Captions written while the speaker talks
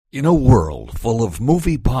In a world full of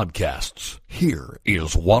movie podcasts, here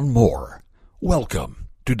is one more. Welcome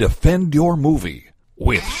to Defend Your Movie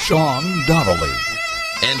with Sean Donnelly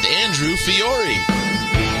and Andrew Fiore.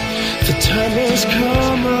 The time has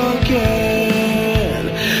come again.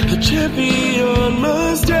 The champion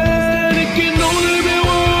must stand. It can only be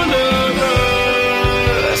one of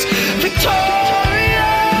us.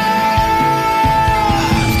 Victoria!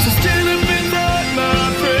 So stand up in that,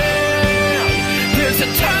 my friend. There's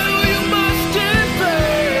a title you must defend.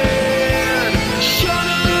 Shut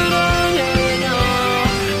it on and on.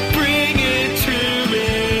 Bring it to me.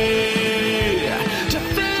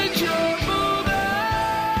 Defend your movie.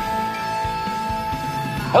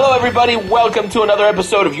 Hello, everybody. Welcome to another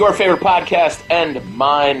episode of your favorite podcast and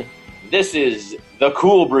mine. This is The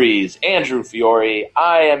Cool Breeze, Andrew Fiore.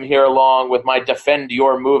 I am here along with my Defend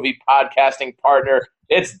Your Movie podcasting partner.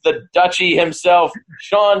 It's the Dutchie himself,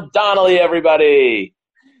 Sean Donnelly, everybody.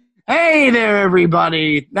 Hey there,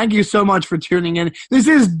 everybody. Thank you so much for tuning in. This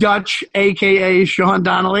is Dutch, a.k.a. Sean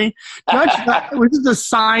Donnelly. Dutch, we're just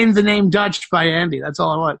assigned the name Dutch by Andy. That's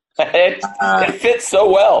all I want. It fits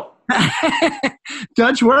so well.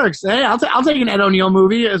 Dutch works. Hey, I'll take an Ed O'Neill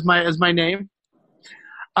movie as my name.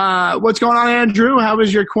 What's going on, Andrew? How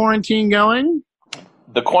is your quarantine going?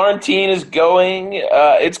 The quarantine is going.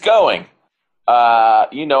 It's going. I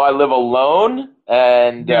live alone,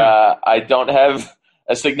 and I don't have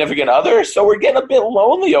a significant other, so we're getting a bit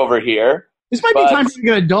lonely over here. This might be time for you to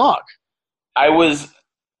get a dog. I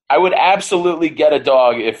would absolutely get a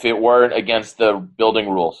dog if it weren't against the building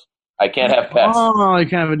rules. I can't have pets. Oh, you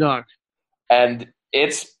can't have a dog. And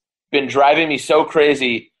it's been driving me so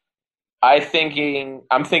crazy. I'm thinking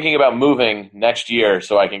about moving next year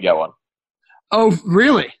so I can get one. Oh,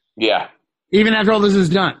 really? Yeah. Even after all this is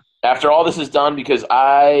done? After all this is done, because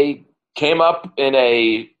I came up in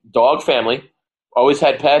a dog family, always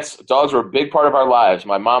had pets. Dogs were a big part of our lives.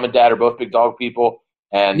 My mom and dad are both big dog people,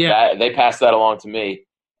 and they passed that along to me.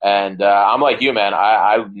 And I'm like you, man.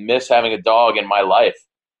 I miss having a dog in my life.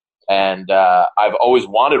 And I've always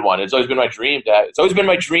wanted one. It's always been my dream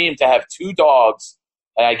to have two dogs,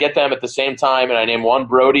 and I get them at the same time, and I name one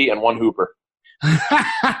Brody and one Hooper.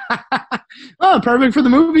 Oh, perfect for the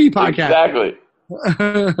movie podcast. Exactly.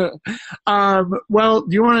 Well,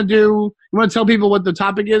 do you want to tell people what the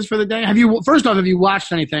topic is for the day? Have you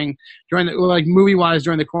watched anything movie wise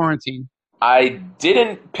during the quarantine? I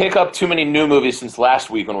didn't pick up too many new movies since last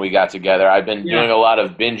week when we got together. I've been doing a lot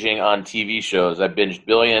of binging on TV shows. I binged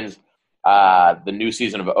Billions, the new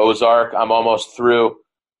season of Ozark. I'm almost through.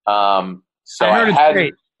 So I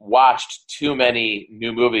hadn't watched too many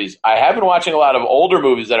new movies. I have been watching a lot of older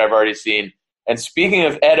movies that I've already seen. And speaking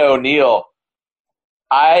of Ed O'Neill,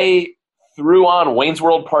 I threw on Wayne's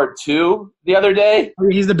World Part 2 the other day.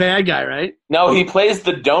 He's the bad guy, right? No, he plays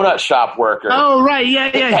the donut shop worker. Oh, right.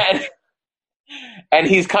 Yeah. And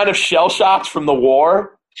he's kind of shell-shocked from the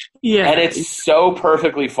war. Yeah. And it's so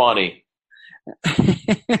perfectly funny.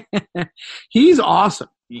 He's awesome.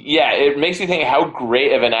 Yeah, it makes me think how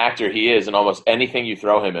great of an actor he is in almost anything you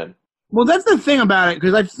throw him in. Well, that's the thing about it,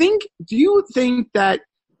 because do you think that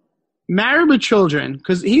Married with Children,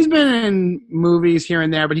 because he's been in movies here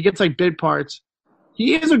and there, but he gets like bit parts,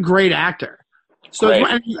 he is a great actor. So,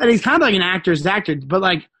 and he's kind of like an actor's actor, but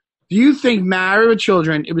like, do you think Married with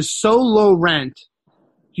Children, it was so low rent,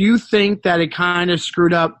 do you think that it kind of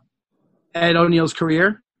screwed up Ed O'Neill's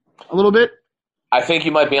career a little bit? I think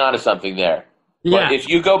you might be onto something there. Yeah. But if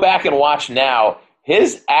you go back and watch now,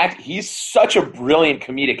 he's such a brilliant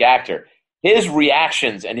comedic actor. His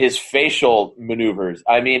reactions and his facial maneuvers,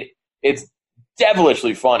 I mean, it's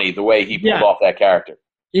devilishly funny the way he pulled off that character.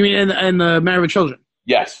 You mean in the Married with Children?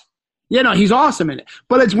 Yes. Yeah, no, he's awesome in it.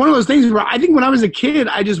 But it's one of those things where I think when I was a kid,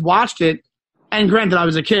 I just watched it. And granted, I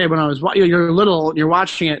was a kid when I was you're little, you're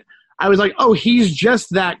watching it. I was like, oh, he's just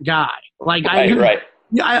that guy. Like, right.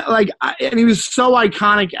 Yeah, and he was so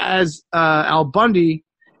iconic as Al Bundy,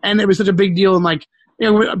 and it was such a big deal. And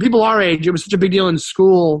people our age, it was such a big deal in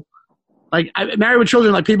school. Like, Married with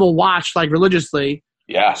Children, like people watched like religiously.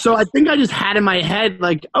 Yeah. So I think I just had in my head,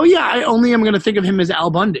 like, oh yeah, I only am going to think of him as Al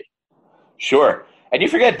Bundy. Sure. And you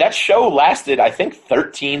forget, that show lasted, I think,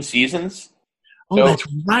 13 seasons. Oh, that's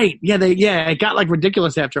right. Yeah, it got, like,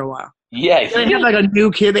 ridiculous after a while. Yeah. They had, like, a new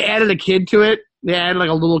kid. They added a kid to it. They added, like,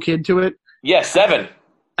 a little kid to it. Yeah, 7.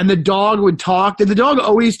 And the dog would talk. Did the dog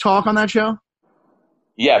always talk on that show?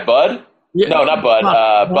 Yeah, Bud? Yeah. No, not Bud.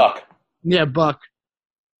 Buck. Yeah, Buck.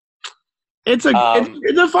 It's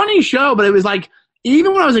a funny show, but it was, like,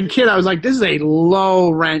 even when I was a kid, I was like, this is a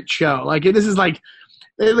low-rent show. Like, this is, like,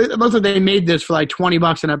 it looks like they made this for, like,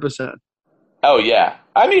 $20 an episode. Oh, yeah.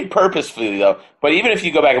 I mean, purposefully though. But even if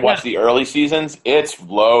you go back and watch the early seasons, it's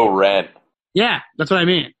low rent. Yeah, that's what I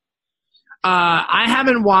mean. I've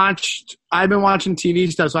been watching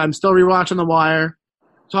TV stuff, so I'm still rewatching The Wire.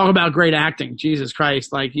 Talk about great acting. Jesus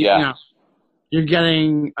Christ. Like, you know, you're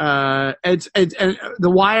getting, and The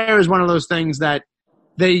Wire is one of those things that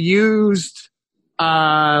they used,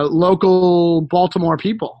 local Baltimore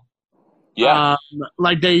people. Yeah.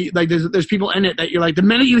 There's people in it that you're like, the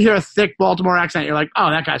minute you hear a thick Baltimore accent, you're like, oh,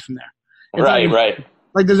 that guy's from there. It's right.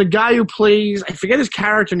 Like there's a guy who plays, I forget his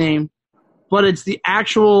character name, but it's the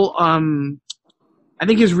actual, I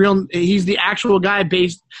think he's the actual guy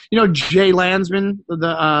based, you know, Jay Landsman,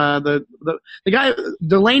 the guy,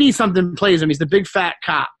 Delaney something plays him. He's the big fat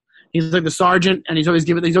cop. He's like the sergeant, and he's always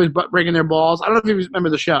breaking their balls. I don't know if you remember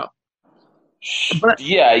the show. But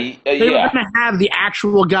they were going to have the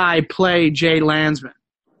actual guy play Jay Landsman,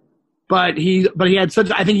 but he had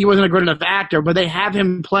such. I think he wasn't a good enough actor. But they have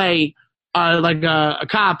him play like a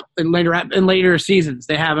cop in later seasons.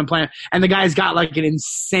 They have him playing, and the guy's got like an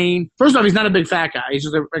insane. First off, he's not a big fat guy. He's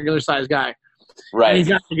just a regular sized guy. Right. And he's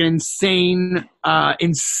got like an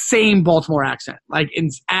insane Baltimore accent, like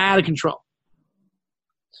it's out of control.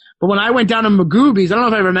 But when I went down to Magooby's, I don't know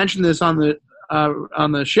if I ever mentioned this on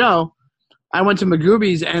the show. I went to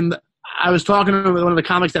Magooby's and I was talking to one of the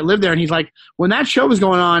comics that lived there, and he's like, when that show was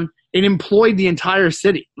going on, it employed the entire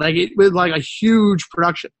city. Like it was like a huge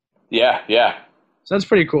production. Yeah. So that's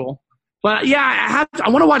pretty cool. But yeah, I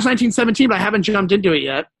want to watch 1917, but I haven't jumped into it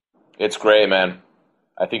yet. It's great, man.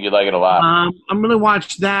 I think you'd like it a lot. I'm going to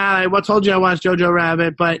watch that. I told you I watched Jojo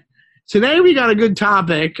Rabbit, but today we got a good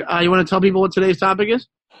topic. You want to tell people what today's topic is?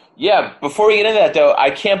 Yeah, before we get into that, though,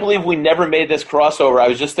 I can't believe we never made this crossover. I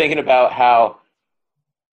was just thinking about how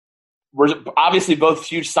we're obviously both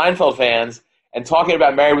huge Seinfeld fans and talking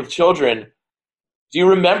about Married with Children. Do you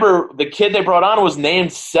remember the kid they brought on was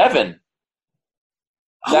named Seven?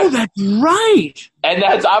 That's right. And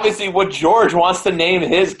that's obviously what George wants to name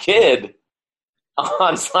his kid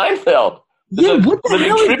on Seinfeld. What the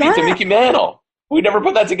hell is tribute that? to Mickey Mantle. We never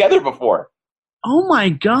put that together before. Oh, my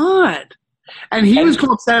God. And he was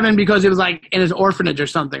called Seven because it was like in his orphanage or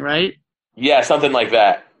something, right? Yeah, something like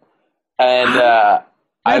that. And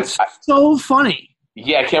that's so funny.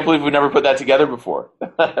 Yeah, I can't believe we never put that together before.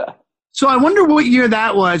 So I wonder what year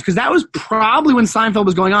that was, because that was probably when Seinfeld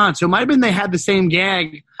was going on. So it might have been they had the same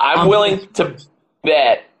gag. I'm willing to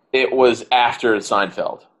bet it was after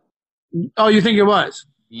Seinfeld. Oh, you think it was?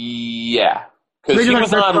 Yeah, because he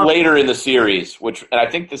was on later in the series, and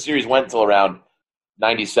I think the series went until around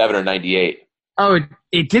 97 or 98. Oh,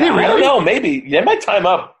 it didn't really? I don't know. Maybe. They might time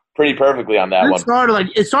up pretty perfectly on that one. It started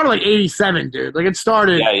like 87, dude. Like it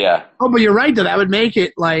started. Yeah. Oh, but you're right, though. That would make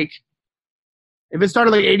it like, if it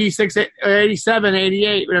started like 86, 87,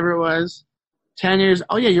 88, whatever it was, 10 years.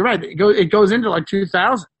 Oh, yeah, you're right. It goes into like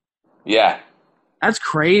 2000. Yeah. That's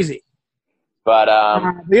crazy. But,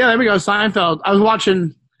 yeah, there we go. Seinfeld. I was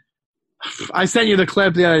watching, I sent you the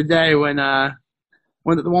clip the other day when the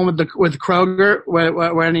one with Kroger,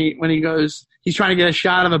 when he goes, he's trying to get a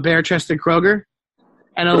shot of a bare-chested Kroger,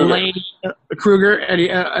 and Elaine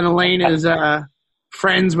is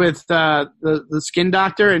friends with the skin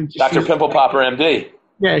doctor and Dr. Pimple Popper, MD.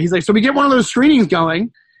 Yeah, he's like, so we get one of those screenings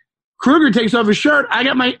going. Kruger takes off his shirt. I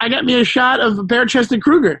got me a shot of a bare-chested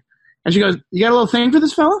Kruger, and she goes, "You got a little thing for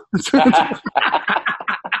this fella?"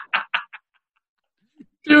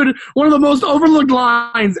 Dude, one of the most overlooked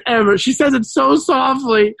lines ever. She says it so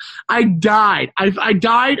softly. I died. I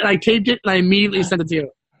died, and I taped it, and I immediately sent it to you.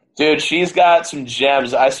 Dude, she's got some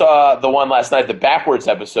gems. I saw the one last night, the backwards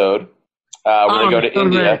episode, where they go to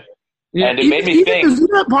India. Yeah. And it made me think. Is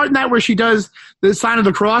that part in that where she does the sign of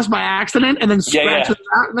the cross by accident and then scratches it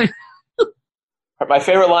out? My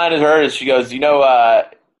favorite line is hers. She goes, in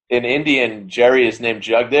Indian, Jerry is named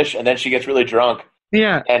Jagdish, and then she gets really drunk.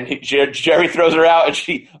 Yeah. And Jerry throws her out, and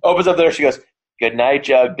she opens up there. She goes, "Good night,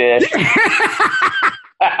 Jagdish."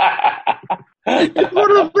 It's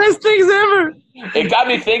one of the best things ever. It got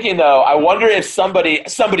me thinking, though. I wonder if somebody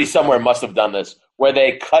somewhere must have done this, where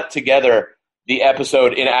they cut together the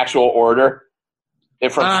episode in actual order,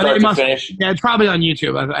 from start to finish. Yeah, it's probably on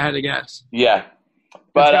YouTube. I had to guess. Yeah,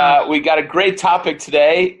 but we got a great topic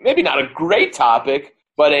today. Maybe not a great topic,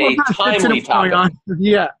 but a timely topic.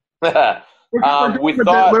 Yeah.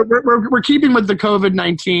 We're keeping with the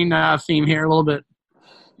COVID-19 theme here a little bit.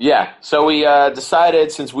 Yeah, so we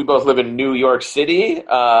decided, since we both live in New York City,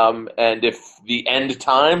 and if the end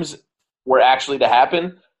times were actually to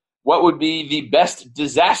happen, what would be the best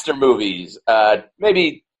disaster movies?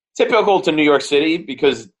 Maybe typical to New York City,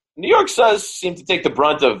 because New York does seem to take the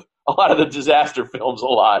brunt of a lot of the disaster films a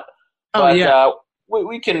lot. Oh, yeah.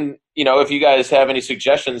 we can, if you guys have any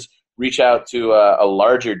suggestions, reach out to a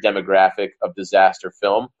larger demographic of disaster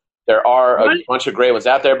film. There are a bunch of great ones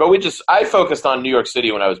out there, but I focused on New York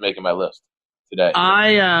City when I was making my list today.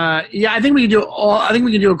 I think we can do I think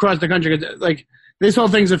we can do across the country. Like this whole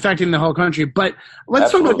thing's affecting the whole country. But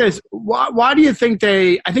let's talk about this. Why do you think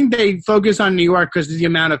I think they focus on New York because of the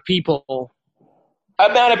amount of people.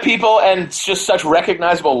 Amount of people and just such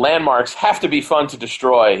recognizable landmarks have to be fun to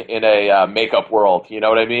destroy in a makeup world. You know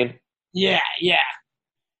what I mean? Yeah.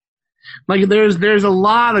 Like there's a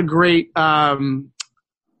lot of great like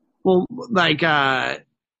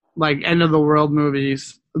end of the world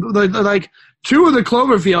movies. Like two of the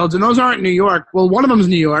Cloverfields, and those aren't New York. Well, one of them's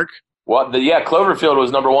New York. Well, Cloverfield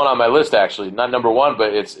was number one on my list, actually. Not number one,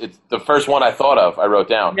 but it's the first one I thought of. I wrote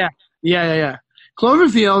down. Yeah.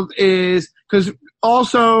 Cloverfield is because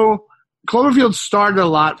also Cloverfield started a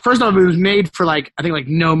lot. First off, it was made for I think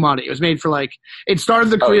no money. It was made for it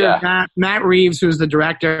started the career of Matt Reeves, who's the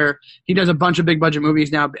director. He does a bunch of big budget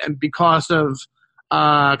movies now because of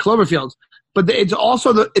Cloverfield. But it's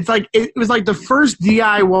also it was like the first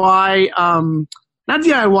DIY, not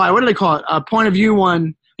DIY. What do they call it? Point of view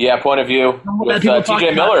one. Yeah, point of view with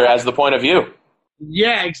T.J. Miller as the point of view.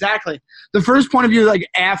 Yeah, exactly. The first point of view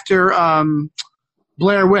after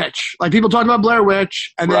Blair Witch. People talked about Blair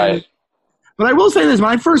Witch, and then. But I will say this: when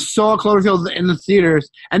I first saw Cloverfield in the theaters,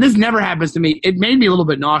 and this never happens to me, it made me a little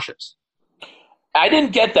bit nauseous. I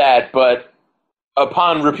didn't get that, but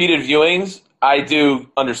upon repeated viewings, I do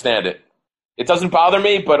understand it. It doesn't bother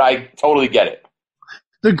me, but I totally get it.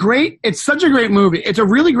 It's such a great movie. It's a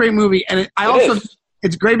really great movie, and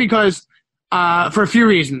it's great because for a few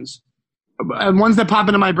reasons. And ones that pop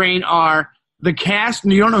into my brain are the cast,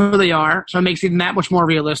 and you don't know who they are, so it makes it that much more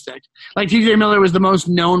realistic. Like T.J. Miller was the most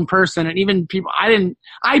known person, and even people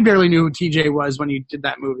I barely knew who T.J. was when he did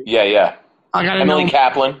that movie. Yeah. Emily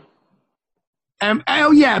Kaplan.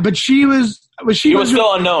 But she was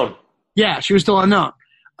still unknown. Yeah, she was still unknown.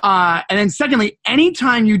 And then secondly,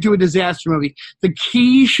 anytime you do a disaster movie, the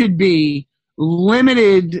key should be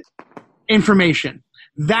limited information.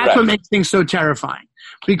 That's what makes things so terrifying.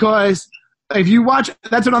 Because if you watch,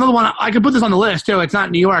 that's another one, I could put this on the list too. It's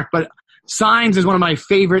not New York, but Signs is one of my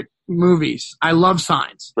favorite movies. I love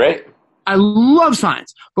Signs. Right. I love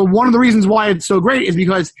Signs. But one of the reasons why it's so great is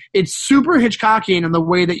because it's super Hitchcockian in the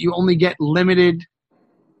way that you only get limited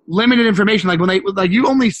information. Like when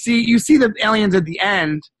you see the aliens at the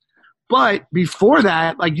end, but before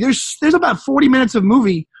that, there's about 40 minutes of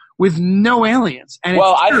movie with no aliens. And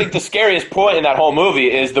I think the scariest point in that whole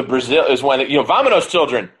movie is when Vamanos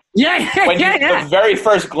children. The very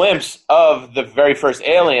first glimpse of the very first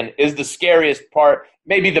alien is the scariest part.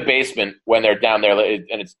 Maybe the basement when they're down there,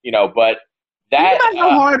 and it's but that how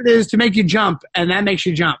hard it is to make you jump, and that makes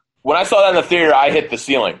you jump. When I saw that in the theater, I hit the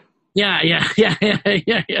ceiling. Yeah.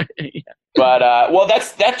 But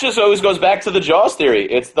that just always goes back to the Jaws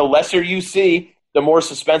theory. It's the lesser you see, the more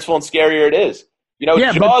suspenseful and scarier it is.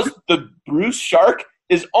 Jaws, the Bruce shark,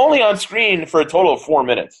 is only on screen for a total of 4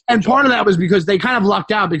 minutes. And part of that was because they kind of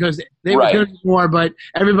lucked out because they were doing more, but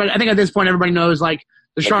everybody, I think at this point, everybody knows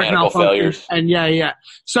the shark malfunction. And yeah.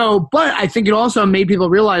 So, but I think it also made people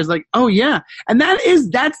realize and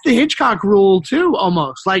that's the Hitchcock rule too,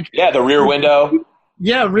 almost. The Rear Window.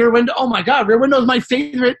 Yeah, Rear Window. Oh my God, Rear Window is my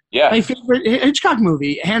favorite. Yeah. My favorite Hitchcock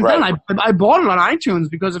movie, hands down. I bought it on iTunes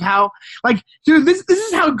because of how, dude, this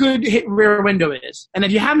is how good Rear Window is. And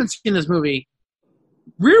if you haven't seen this movie,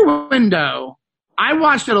 Rear Window, I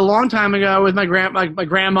watched it a long time ago with my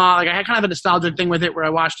grandma. I had kind of a nostalgic thing with it where I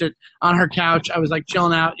watched it on her couch. I was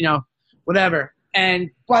chilling out, whatever.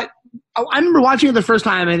 But I remember watching it the first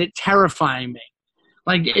time and it terrifying me,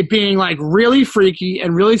 it being really freaky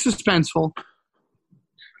and really suspenseful.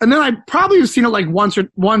 And then I probably have seen it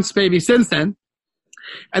once maybe since then.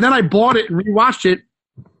 And then I bought it and rewatched it,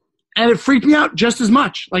 and it freaked me out just as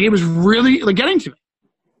much. It was really getting to me.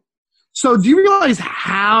 So do you realize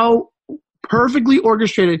how perfectly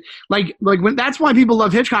orchestrated, when that's why people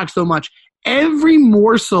love Hitchcock so much? Every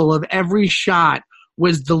morsel of every shot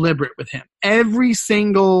was deliberate with him. Every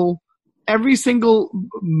single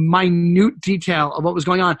minute detail of what was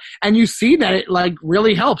going on. And you see that it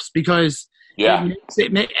really helps because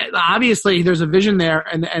obviously there's a vision there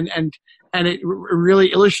and it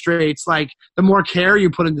really illustrates the more care you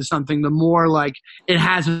put into something, the more it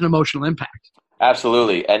has an emotional impact.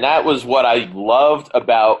 Absolutely. And that was what I loved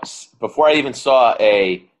about before I even saw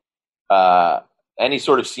any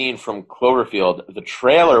sort of scene from Cloverfield. The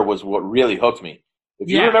trailer was what really hooked me. If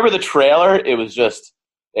you remember the trailer, it was just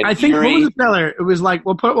I think what was the trailer? It was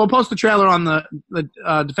we'll post the trailer on the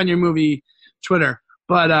Defend Your Movie Twitter.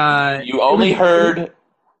 But You only heard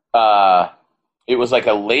it was like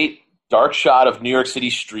a late dark shot of New York City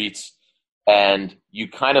streets, and you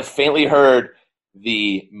kind of faintly heard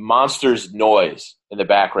the monster's noise in the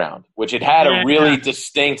background, which it had a really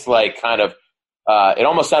distinct, like, kind of it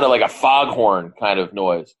almost sounded like a foghorn kind of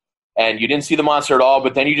noise. And you didn't see the monster at all,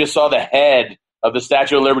 but then you just saw the head of the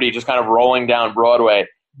Statue of Liberty just kind of rolling down Broadway.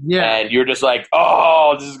 Yeah. And you're just like,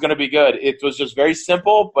 oh, this is going to be good. It was just very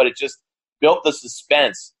simple, but it just built the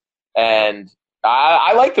suspense. And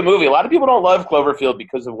I like the movie. A lot of people don't love Cloverfield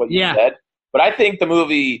because of what you said, but I think the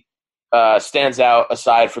movie stands out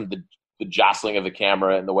aside from the jostling of the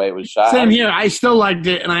camera and the way it was shot. Same here. I still liked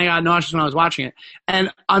it, and I got nauseous when I was watching it.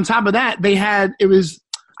 And on top of that,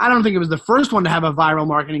 I don't think it was the first one to have a viral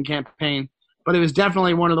marketing campaign, but it was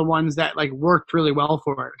definitely one of the ones that like worked really well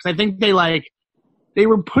for it. Because I think they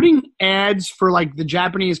were putting ads for like the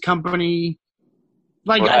Japanese company.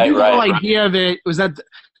 Like I think the whole idea of it was that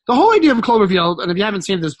the whole idea of Cloverfield, and if you haven't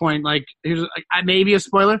seen it at this point, like here's like, maybe a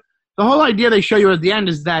spoiler. The whole idea they show you at the end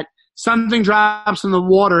is that something drops in the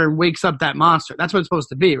water and wakes up that monster. That's what it's supposed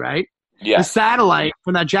to be, right? Yeah. The satellite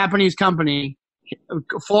from that Japanese company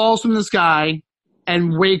falls from the sky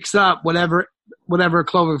and wakes up whatever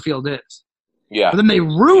Cloverfield is. Yeah. But then they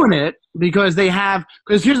ruin it because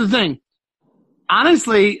here's the thing.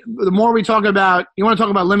 Honestly, the more we talk about, you want to talk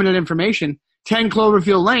about limited information, 10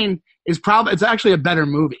 Cloverfield Lane it's actually a better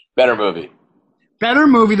movie. Better movie.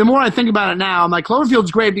 The more I think about it now, I'm like, Cloverfield's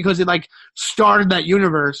great because it like started that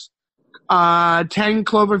universe. 10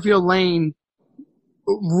 Cloverfield Lane,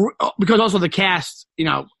 because also the cast,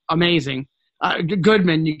 amazing.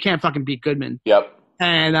 Goodman, you can't fucking beat Goodman. Yep.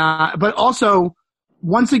 And but also,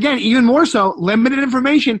 once again, even more so, limited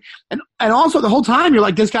information, and also the whole time you're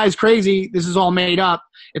like, this guy's crazy. This is all made up.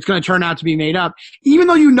 It's going to turn out to be made up. Even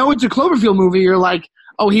though you know it's a Cloverfield movie, you're like,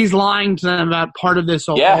 oh, he's lying to them about part of this.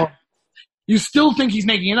 Yeah. You still think he's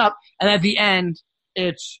making it up, and at the end,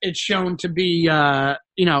 it's shown to be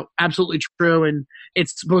absolutely true, and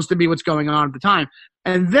it's supposed to be what's going on at the time.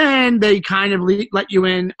 And then they kind of let you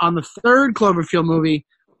in on the third Cloverfield movie.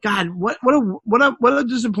 God, what a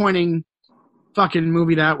disappointing fucking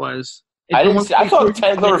movie that was. I thought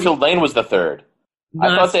 10 Cloverfield Lane was the third. No,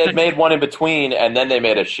 I thought they had made one in between, and then they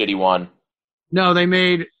made a shitty one. No, they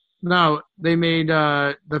made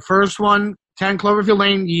the first one, 10 Cloverfield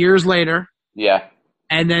Lane, years later. Yeah.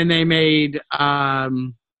 And then they made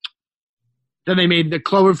the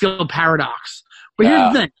Cloverfield Paradox. But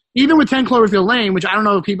here's the thing. Even with 10 Cloverfield Lane, which I don't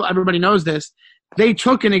know if everybody knows this, they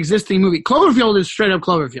took an existing movie. Cloverfield is straight up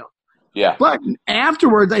Cloverfield. Yeah. But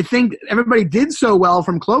afterwards, I think everybody did so well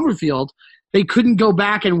from Cloverfield, they couldn't go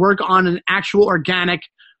back and work on an actual organic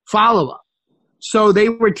follow-up. So they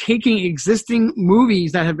were taking existing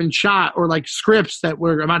movies that have been shot or like scripts that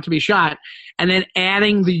were about to be shot and then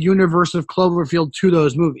adding the universe of Cloverfield to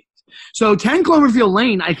those movies. So 10 Cloverfield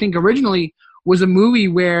Lane, I think originally was a movie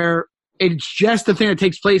where it's just the thing that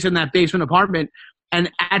takes place in that basement apartment.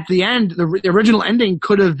 And at the end, the original ending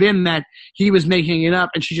could have been that he was making it up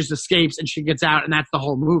and she just escapes and she gets out and that's the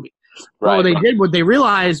whole movie. Right. What they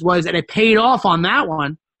realized was, and it paid off on that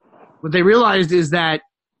one, what they realized is that,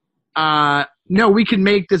 no, we can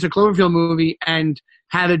make this a Cloverfield movie and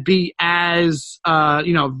have it be as,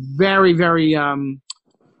 very, very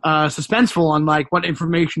suspenseful on like what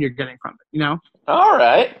information you're getting from it, All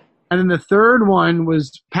right. And then the third one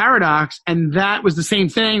was Paradox, and that was the same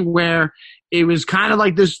thing where it was kind of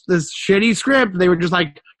like this shitty script. They were just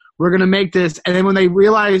like, we're going to make this. And then when they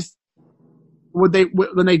realized when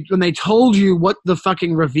they told you what the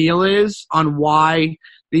fucking reveal is on why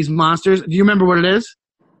these monsters, do you remember what it is?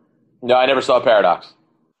 No, I never saw Paradox.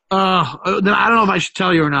 Then I don't know if I should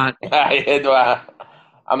tell you or not. I'm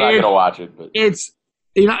not going to watch it. But it's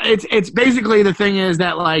basically, the thing is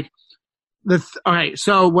that like okay,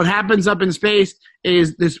 so what happens up in space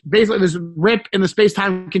is this rip in the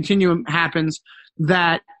space-time continuum happens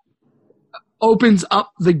that opens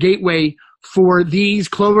up the gateway for these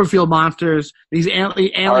Cloverfield monsters, these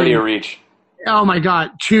aliens. Already a reach. Oh my God,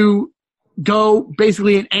 to go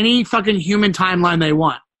basically in any fucking human timeline they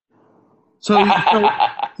want. So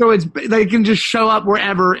it's they can just show up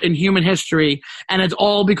wherever in human history, and it's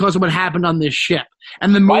all because of what happened on this ship.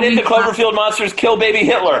 And why didn't the Cloverfield monsters kill baby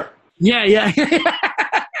Hitler? Yeah.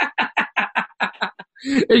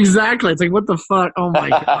 Exactly. It's like, what the fuck? Oh my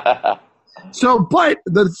God. So, but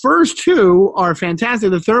the first two are fantastic.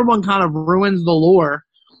 The third one kind of ruins the lore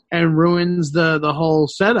and ruins the whole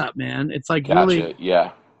setup, man. It's like really,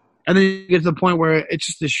 yeah. And then you get to the point where it's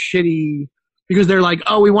just a shitty, because they're like,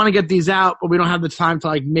 oh, we want to get these out, but we don't have the time to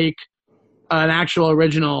like make an actual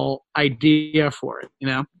original idea for it,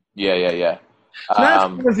 Yeah. So that's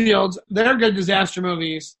Cloverfield. They're good disaster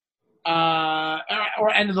movies,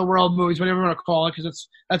 or end of the world movies, whatever you want to call it, because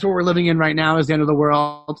that's what we're living in right now is the end of the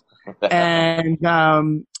world. And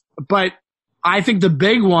but I think the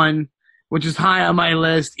big one, which is high on my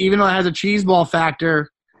list, even though it has a cheeseball factor,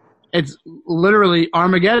 it's literally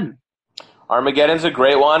Armageddon. Armageddon's a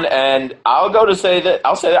great one, and I'll say that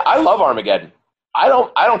I love Armageddon. I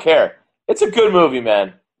don't care. It's a good movie,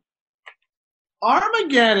 man.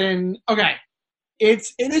 Armageddon, okay.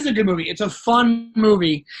 It is a good movie. It's a fun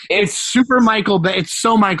movie. It's super Michael Bay. It's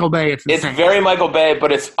so Michael Bay. It's very Michael Bay,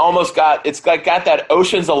 but it's almost got that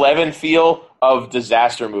Ocean's 11 feel of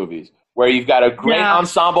disaster movies, where you've got a great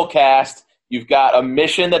ensemble cast, you've got a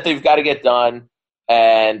mission that they've got to get done,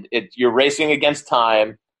 and you're racing against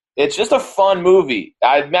time. It's just a fun movie.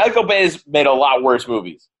 Michael Bay's made a lot worse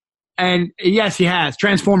movies. And yes, he has.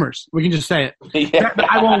 Transformers. We can just say it. Yeah.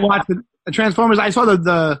 I won't watch the Transformers. I saw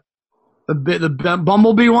the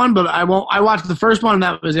Bumblebee one, but I won't. I watched the first one, and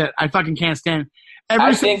that was it. I fucking can't stand.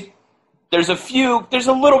 I think there's a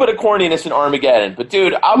little bit of corniness in Armageddon, but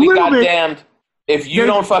dude, I'll be goddamned if you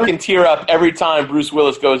don't fucking tear up every time Bruce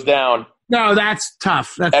Willis goes down. No, that's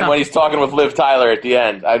tough. That's and tough. When he's talking with Liv Tyler at the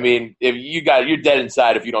end, I mean, if you're dead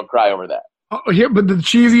inside if you don't cry over that. Oh, here, but the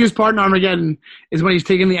cheesiest part in Armageddon is when he's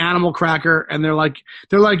taking the animal cracker, and they're like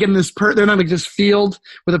in this they're not like this field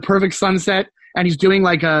with a perfect sunset, and he's doing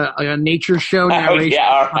like a nature show narration.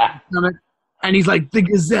 And he's like, the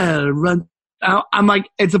gazelle run. I'm like,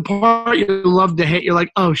 it's a part you love to hit. You're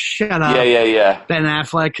like, oh, shut up. Yeah. Ben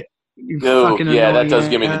Affleck. That does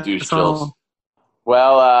give me the douche chills.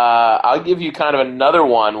 Well, I'll give you kind of another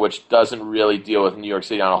one which doesn't really deal with New York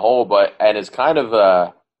City on a whole, and it's kind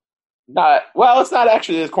of it's not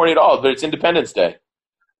actually as corny at all, but it's Independence Day.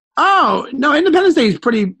 Oh no, Independence Day is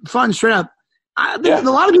pretty fun, straight up. A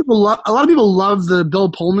lot of people love the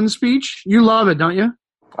Bill Pullman speech. You love it, don't you?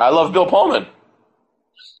 I love Bill Pullman.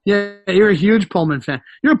 Yeah, you're a huge Pullman fan.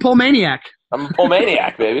 You're a Pullmaniac. I'm a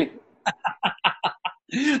Pullmaniac, baby.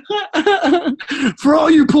 For all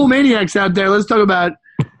you Pullmaniacs out there, let's talk about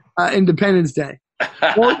Independence Day.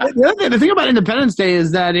 Well, the thing about Independence Day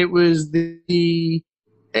is that it was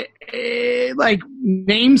like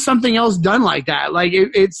name something else done like that. Like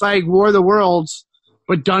it's like War of the Worlds,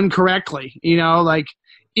 but done correctly. You know, like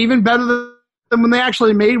even better than when they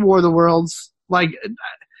actually made War of the Worlds. Like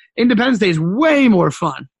Independence Day is way more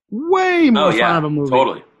fun. Way more fun of a movie.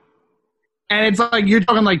 Totally. And it's like you're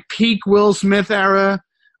talking like peak Will Smith era.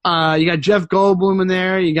 You got Jeff Goldblum in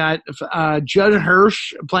there. You got Judd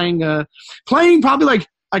Hirsch playing probably like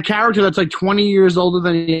a character that's like 20 years older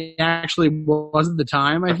than he actually was at the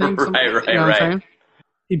time. I think. Right.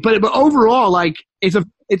 But overall, like it's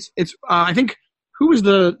I think who was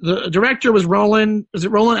the director was Roland? Was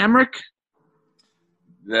it Roland Emmerich?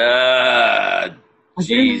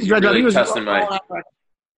 Jeez, you're really testing my.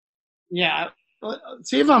 Yeah,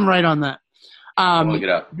 see if I'm right on that. Look it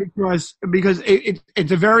up because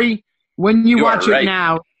it's a very when you watch it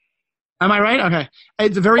now. Am I right? Okay,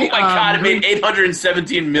 it's a very. Oh my God! It made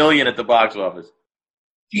 $817 million at the box office.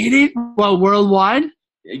 Did it? Well, worldwide.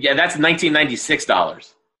 Yeah, that's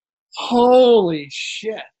 $1996. Holy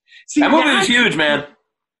shit! See, that movie was huge, man.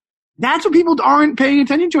 That's what people aren't paying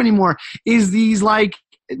attention to anymore. Is these like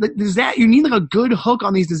you need like a good hook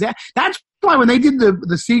on these disasters. That's why when they did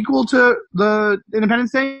the sequel to the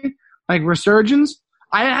Independence Day, like Resurgence,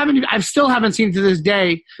 I still haven't seen it to this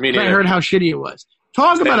day. Me neither. I heard how shitty it was.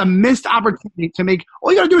 Talk about a missed opportunity to make.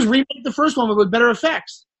 All you got to do is remake the first one with better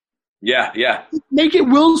effects. Yeah. Make it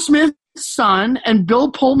Will Smith's son and Bill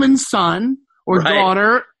Pullman's son or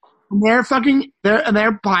daughter. And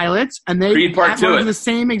they're pilots, and they part two the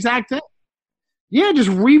same exact thing. Yeah, just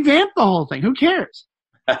revamp the whole thing. Who cares?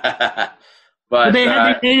 but they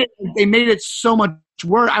made it so much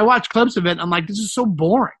worse. I watched clips of it, and I'm like, this is so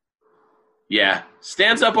boring. Yeah.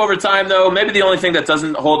 Stands up over time, though. Maybe the only thing that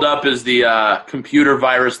doesn't hold up is the computer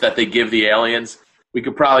virus that they give the aliens. We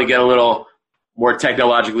could probably get a little more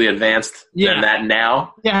technologically advanced than that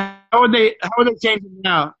now. Yeah. How would they change it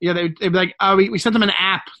now? Yeah, they'd be like, we sent them an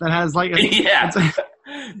app that has like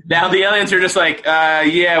now the aliens are just like,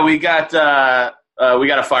 we got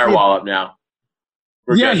a firewall up now.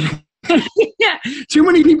 We're good. Yeah. Too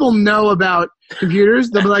many people know about computers.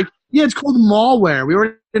 They'll be like, yeah, it's called malware. We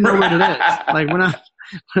already know what it is. Like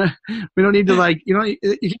we don't need to like, you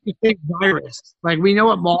can take virus. Like we know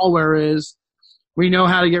what malware is. We know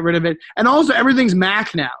how to get rid of it. And also everything's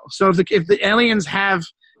Mac now. So if the aliens have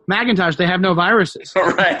Macintosh, they have no viruses.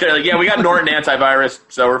 Right. They're like, yeah, we got Norton antivirus,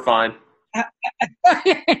 so we're fine.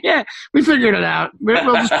 Yeah, we figured it out.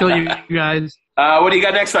 We'll just kill you guys. What do you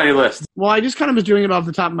got next on your list? Well, I just kind of was doing it off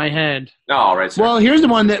the top of my head. No, all right, sir. Well, here's the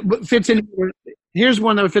one that fits in. Here's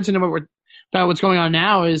one that fits into about what's going on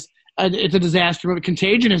now. Is it's a disaster movie.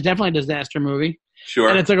 Contagion is definitely a disaster movie. Sure.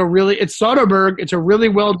 And it's like it's Soderbergh. It's a really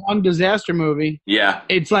well done disaster movie. Yeah.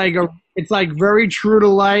 It's like very true to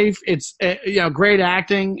life. It's great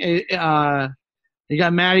acting. You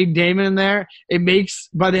got Maddie Damon in there. It makes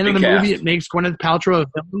by the end of the movie, it makes Gwyneth Paltrow a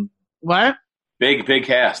villain. What? Big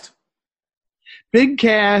cast. Big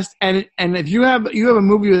cast, and if you have a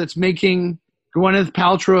movie that's making Gwyneth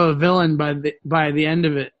Paltrow a villain by the end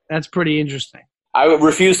of it, that's pretty interesting. I would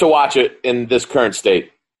refuse to watch it in this current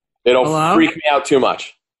state. It'll freak me out too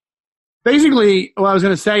much. Basically, what I was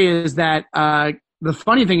going to say is that the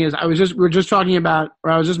funny thing is, we were just talking about,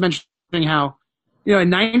 or I was just mentioning how, in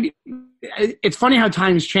 90, it's funny how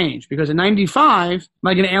times change, because in 95,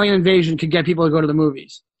 like an alien invasion could get people to go to the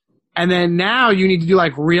movies. And then now you need to do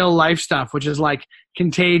like real life stuff, which is like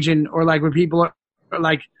Contagion, or like where people are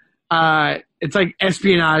like, it's like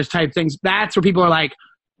espionage type things. That's where people are like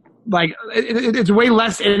it's way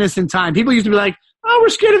less innocent time. People used to be like, oh, we're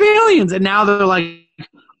scared of aliens. And now they're like,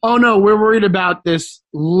 oh no, we're worried about this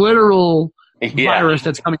literal virus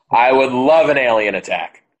that's coming. I would love an alien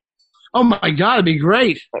attack. Oh my God, it'd be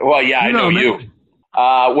great. Well, yeah, I know you.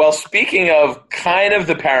 Well, speaking of kind of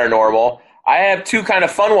the paranormal, I have two kind of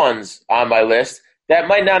fun ones on my list that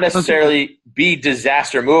might not necessarily be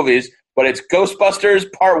disaster movies, but it's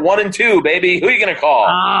Ghostbusters Part 1 and 2, baby. Who are you going to call?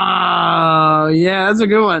 Oh, yeah, that's a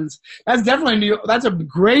good one. That's definitely that's a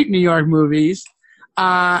great New York movies.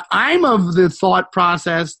 I'm of the thought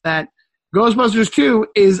process that Ghostbusters 2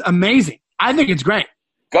 is amazing. I think it's great.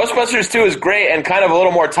 Ghostbusters 2 is great and kind of a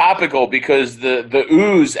little more topical because the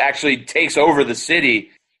ooze actually takes over the city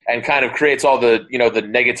and kind of creates all the the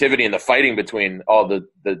negativity and the fighting between all the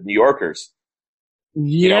New Yorkers.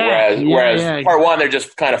 Yeah. Whereas Part 1, they're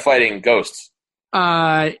just kind of fighting ghosts.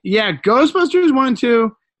 Ghostbusters 1 and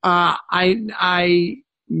 2. I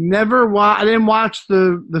never I didn't watch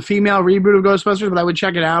the female reboot of Ghostbusters, but I would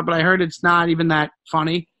check it out. But I heard it's not even that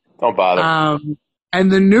funny. Don't bother.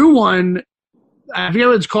 And the new one, I forget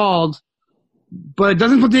what it's called, but it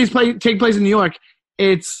doesn't take place in New York.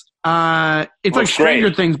 It's like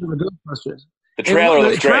Stranger Things with the Ghostbusters. The trailer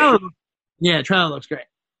looks great. Yeah, the trailer looks great.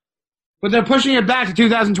 But they're pushing it back to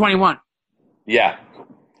 2021. Yeah.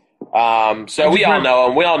 So we all know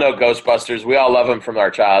them. We all know Ghostbusters. We all love them from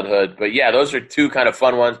our childhood. But yeah, those are two kind of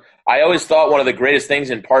fun ones. I always thought one of the greatest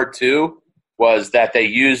things in Part 2 was that they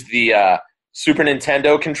used the Super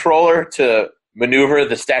Nintendo controller to maneuver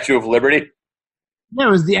the Statue of Liberty. Yeah,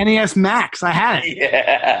 it was the NES Max. I had it.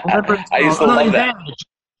 Yeah. I used to love that.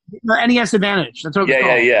 The NES Advantage. That's what it was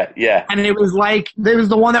called. Yeah. And it was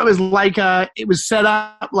the one that was like it was set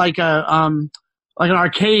up like an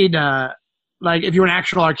arcade, like if you were an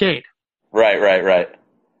actual arcade. Right.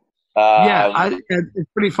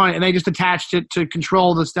 It's pretty funny. And they just attached it to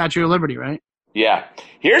control the Statue of Liberty, right? Yeah.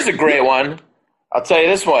 Here's a great one. I'll tell you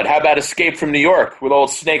this one. How about Escape from New York with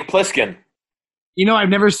old Snake Plissken? I've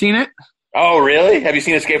never seen it. Oh, really? Have you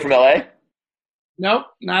seen Escape from L.A.? Nope,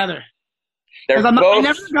 neither. I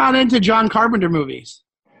never got into John Carpenter movies.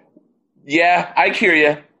 Yeah, I hear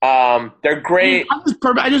you. They're great.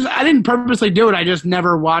 I didn't purposely do it. I just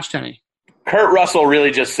never watched any. Kurt Russell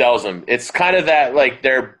really just sells them. It's kind of that like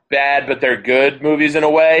they're bad but they're good movies in a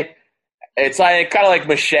way. It's like kind of like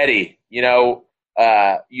Machete. You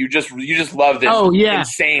just love this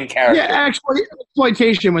insane character. Yeah,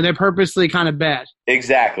 exploitation when they're purposely kind of bad.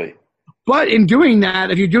 Exactly. But in doing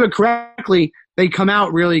that, if you do it correctly, they come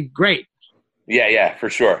out really great. Yeah, for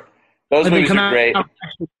sure. Those movies are great.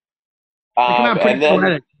 And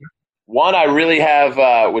then one I really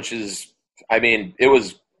have, which is,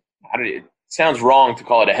 it sounds wrong to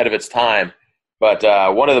call it ahead of its time, but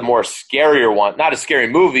one of the more scarier ones, not a scary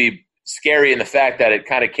movie, scary in the fact that it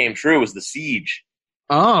kind of came true, was The Siege.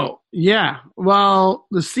 Oh, yeah. Well,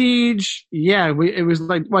 The Siege, it was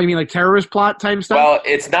like, what, you mean like terrorist plot type stuff? Well,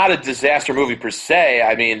 it's not a disaster movie per se.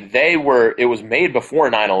 I mean, it was made before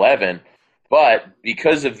 9/11, but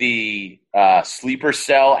because of the sleeper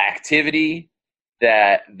cell activity,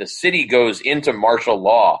 that the city goes into martial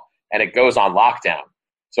law and it goes on lockdown.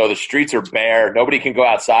 So the streets are bare, nobody can go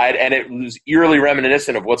outside, and it was eerily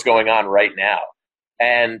reminiscent of what's going on right now.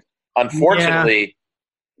 And unfortunately,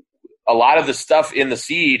 a lot of the stuff in The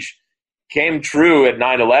Siege came true at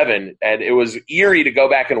 9/11, and it was eerie to go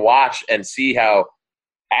back and watch and see how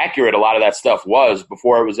accurate a lot of that stuff was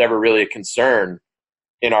before it was ever really a concern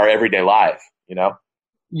in our everyday life,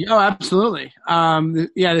 Oh, absolutely.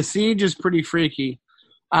 The Siege is pretty freaky.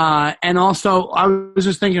 And also, I was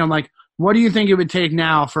just thinking, I'm like, what do you think it would take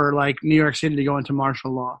now for like New York City to go into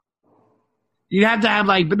martial law? You'd have to have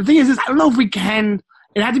like, but the thing is I don't know if we can.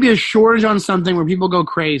 It had to be a shortage on something where people go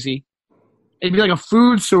crazy. It'd be like a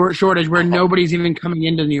food shortage where nobody's even coming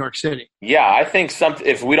into New York City. Yeah, I think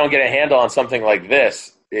if we don't get a handle on something like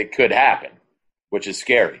this, it could happen, which is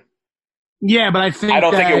scary. Yeah, but I think I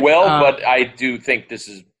don't think it will, but I do think this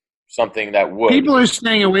is something that would. People are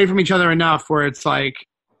staying away from each other enough where it's like,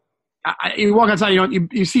 you walk outside,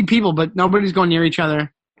 you see people, but nobody's going near each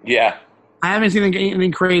other. Yeah. I haven't seen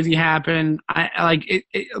anything crazy happen.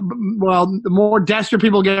 Well, the more desperate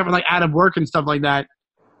people get like out of work and stuff like that,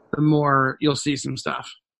 the more you'll see some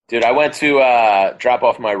stuff. Dude, I went to drop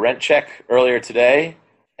off my rent check earlier today,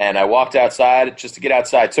 and I walked outside just to get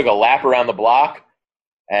outside, took a lap around the block,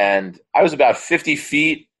 and I was about 50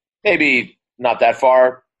 feet, maybe not that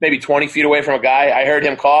far, maybe 20 feet away from a guy. I heard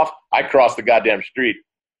him cough. I crossed the goddamn street.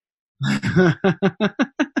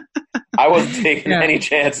 I wasn't taking any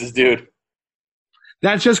chances, dude.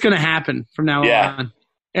 That's just going to happen from now on.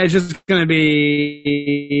 It's just going to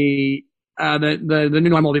be the new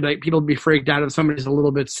normal. Will be like people will be freaked out if somebody's a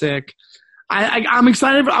little bit sick. I'm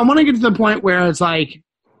excited. I want to get to the point where it's like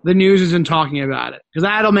the news isn't talking about it because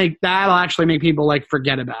that'll actually make people like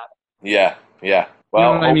forget about it. Yeah.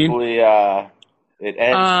 Well, you know hopefully it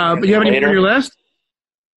ends. But you have anything on your list?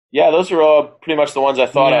 Yeah, those are all pretty much the ones I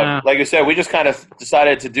thought of. Like I said, we just kind of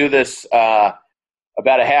decided to do this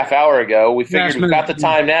about a half hour ago. We figured we've got the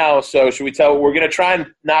time now, so should we we're going to try and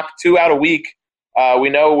knock 2 out a week. We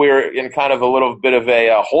know we're in kind of a little bit of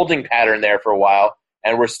a holding pattern there for a while,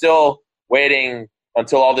 and we're still waiting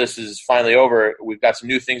until all this is finally over. We've got some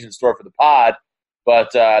new things in store for the pod, but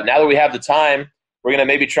now that we have the time, we're going to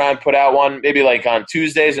maybe try and put out one maybe like on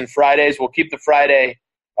Tuesdays and Fridays. We'll keep the Friday.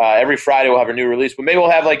 Every Friday we'll have a new release, but maybe we'll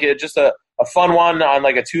have like just a fun one on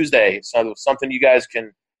like a Tuesday, so something you guys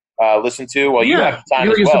can listen to while you have the time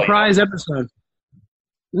as well. A surprise episode.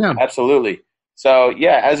 Yeah, absolutely. So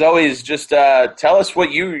yeah, as always, just tell us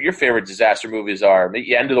what your favorite disaster movies are,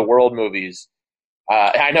 maybe end of the world movies.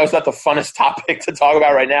 I know it's not the funnest topic to talk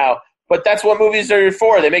about right now, but that's what movies are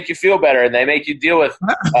for. They make you feel better and they make you deal with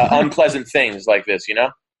unpleasant things like this, you know?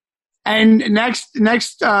 And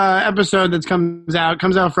next episode that comes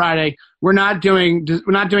out Friday. We're not doing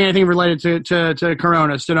anything related to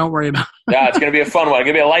Corona, so don't worry about it. Yeah, it's gonna be a fun one. It's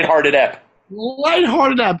gonna be a lighthearted ep.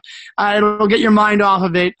 It'll get your mind off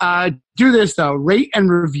of it. Do this though, rate and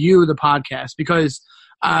review the podcast because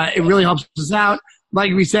it really helps us out.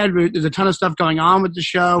 Like we said, there's a ton of stuff going on with the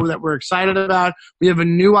show that we're excited about. We have a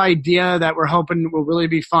new idea that we're hoping will really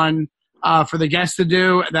be fun. For the guests to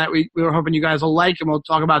do that we were hoping you guys will like, and we'll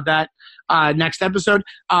talk about that next episode.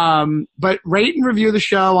 But rate and review the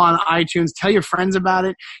show on iTunes. Tell your friends about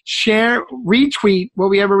it. Share, retweet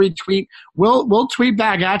what we ever retweet. We'll tweet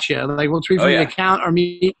back at you. Like we'll tweet from the account or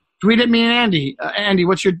tweet at me and Andy. Andy,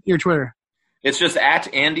 what's your Twitter? It's just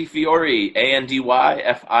at Andy Fiori,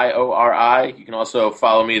 ANDYFIORI. You can also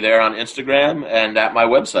follow me there on Instagram and at my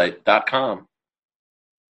website.com.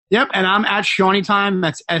 Yep, and I'm at SeanyTime.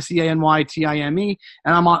 That's SeanyTime,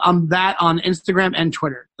 and I'm that on Instagram and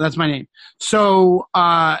Twitter. That's my name. So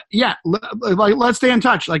let's stay in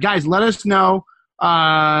touch. Like guys, let us know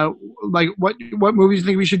like what movies you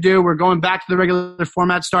think we should do. We're going back to the regular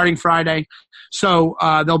format starting Friday, so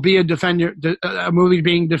there'll be a movie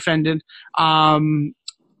being defended.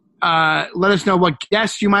 Let us know what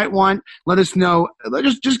guests you might want. Let us know.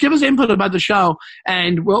 Just give us input about the show,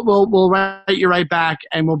 and we'll write you right back,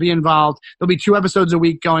 and we'll be involved. There'll be 2 episodes a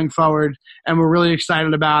week going forward, and we're really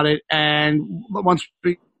excited about it. And once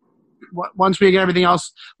we get everything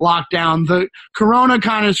else locked down, the Corona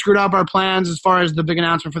kind of screwed up our plans as far as the big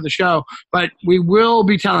announcement for the show, but we will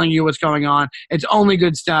be telling you what's going on. It's only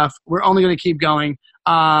good stuff. We're only going to keep going.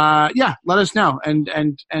 Let us know,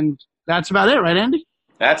 and that's about it, right, Andy?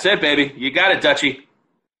 That's it, baby. You got it, Dutchie.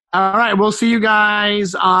 All right. We'll see you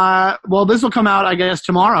guys. This will come out, I guess,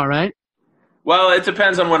 tomorrow, right? Well, it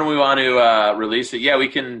depends on when we want to release it. Yeah, we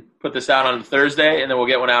can put this out on Thursday, and then we'll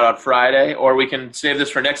get one out on Friday. Or we can save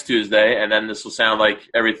this for next Tuesday, and then this will sound like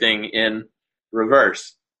everything in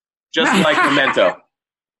reverse. Just like Memento.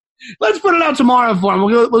 Let's put it out tomorrow for him.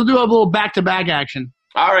 We'll do a little back-to-back action.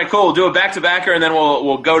 All right, cool. We'll do a back-to-backer, and then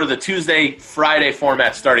we'll go to the Tuesday-Friday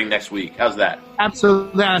format starting next week. How's that?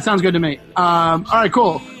 Absolutely. Yeah, that sounds good to me. All right,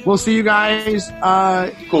 cool. We'll see you guys.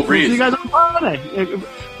 Cool breeze. We'll see you guys on Friday.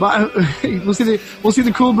 We'll see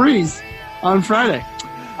the cool breeze on Friday.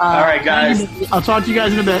 All right, guys. I'll talk to you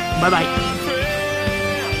guys in a bit. Bye-bye.